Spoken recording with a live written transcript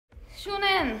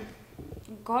শুনেন,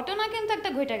 ঘটনা কিন্তু একটা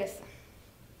ঘটে গেছে।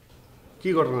 কি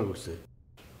ঘটনা ঘটছে?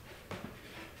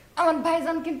 আমার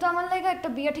ভাইজান কিন্তু আমার লাগা একটা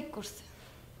বিয়ে ঠিক করছে।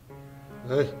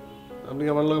 এই, আপনি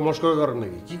আমার লগে মস্করা করেন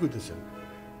নাকি? কি কইতেছেন?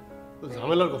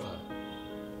 ঝামেলার কথা।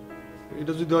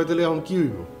 এটা যদি হয় তাহলে এখন কি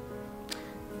হইব?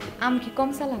 আমি কি কম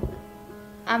চালাক?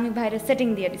 আমি ভাইরে সেটিং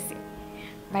দিয়ে দিছি।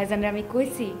 ভাইজানরে আমি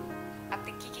কইছি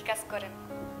আপনি কি কি কাজ করেন,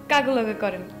 কাগুলোকে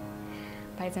করেন।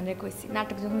 ভাইজানরে কইছি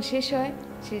নাটক যখন শেষ হয়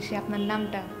শেষে আপনার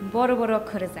নামটা বড় বড়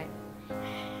অক্ষরে যায়।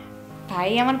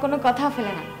 ভাই আমার কোনো কথা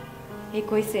ফেলে না। এই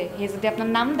কইছে হে যদি আপনার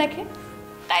নাম দেখে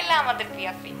তাইলে আমাদের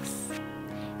বিয়া ফিক্স।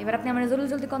 এবার আপনি আমার জলদি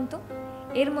জলদি কোন তো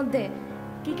এর মধ্যে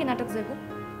কি কি নাটক যাইব?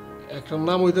 একটা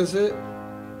নাম হইতেছে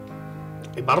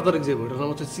এই 12 তারিখ যাইব, এটার নাম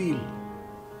হচ্ছে সিল।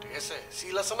 ঠিক আছে,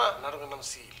 সিল আছে না, নাটকের নাম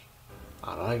সিল।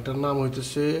 আর আরেকটার নাম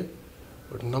হইতেছে,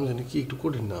 ওইটার নাম জানি কি, একটু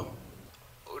কঠিন নাম।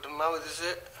 ওইটার নাম হইতেছে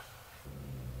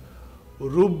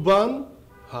রূপবান।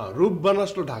 হ্যাঁ, রূপবান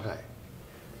আসলো ঢাকায়।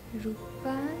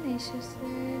 রূপবান এসেছে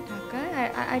ঢাকায়।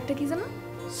 আর একটা কি জানো?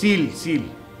 সিল। সিল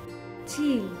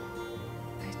চিল।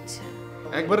 আচ্ছা,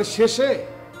 একবারে শেষে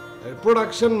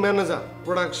প্রোডাকশন ম্যানেজার।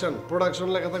 প্রোডাকশন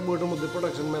লেখা থাকবে ওইটার মধ্যে,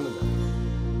 প্রোডাকশন ম্যানেজার।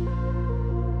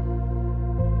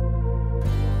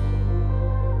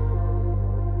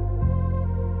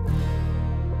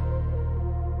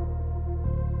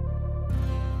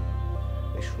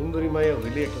 এই সুন্দরী মাইয়া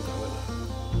হইলে একটা ঝামেলা।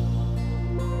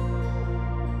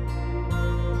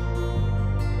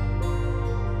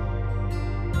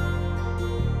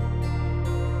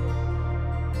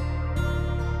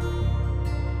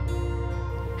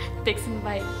 দেখছেন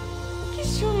ভাই কি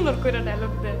সুন্দর করে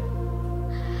ডায়লগ দেয়।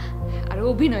 আর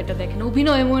অভিনয়টা দেখেন,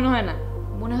 অভিনয় মনে হয় না,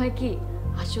 মনে হয় কি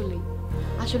আসলে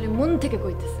আসলে মন থেকে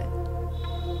কইতেছে।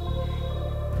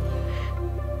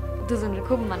 দুজনের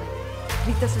খুব মানে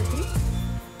রীতা চৌধুরী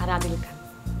আর আদিল খান।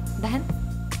 দেখেন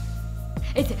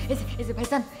এই যে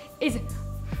ভাইজান, এই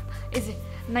যে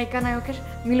নায়িকা নায়কের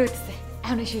মিল হইতেছে,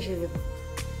 এখন শেষ হয়ে যাবে।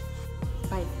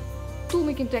 ভাই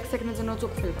তুমি কিন্তু এক সেকেন্ডের জন্য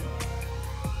চোখ ফেলবে না।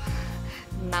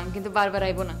 নাম কিন্তু বারবার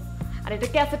আইব না, আর এটা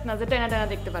ক্যাসেট না যে টেনা টেনা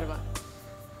দেখতে পারবা।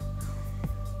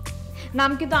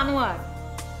 নাম কিন্তু আনোয়ার।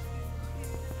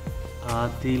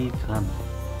 আদিল খান।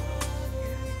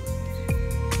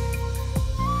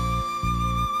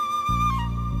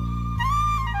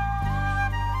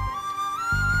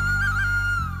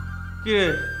 কি রে,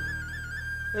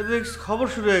 এদিক খবর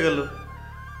শুরু হয়ে গেল,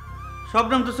 সব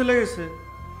নাম তো চলে গেছে।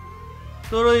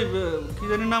 তোর ওই কি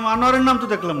জানি নাম, আনোয়ারের নাম তো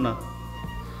দেখলাম না।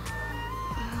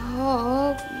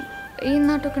 এই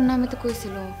নাটকের নামে তো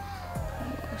কইছিল,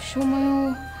 সময়ও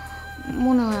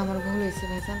মনে হয় আমার ভুল হয়েছে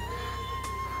ভাইজান।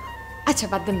 আচ্ছা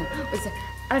বাদ দেন না, ওই যে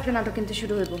আরেকটা নাটক কিন্তু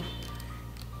শুরু হইব।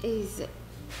 এই যে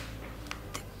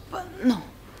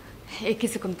এই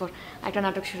কিছুক্ষণ পর একটা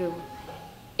নাটক শুরু হইব,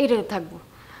 এটাতে থাকবো।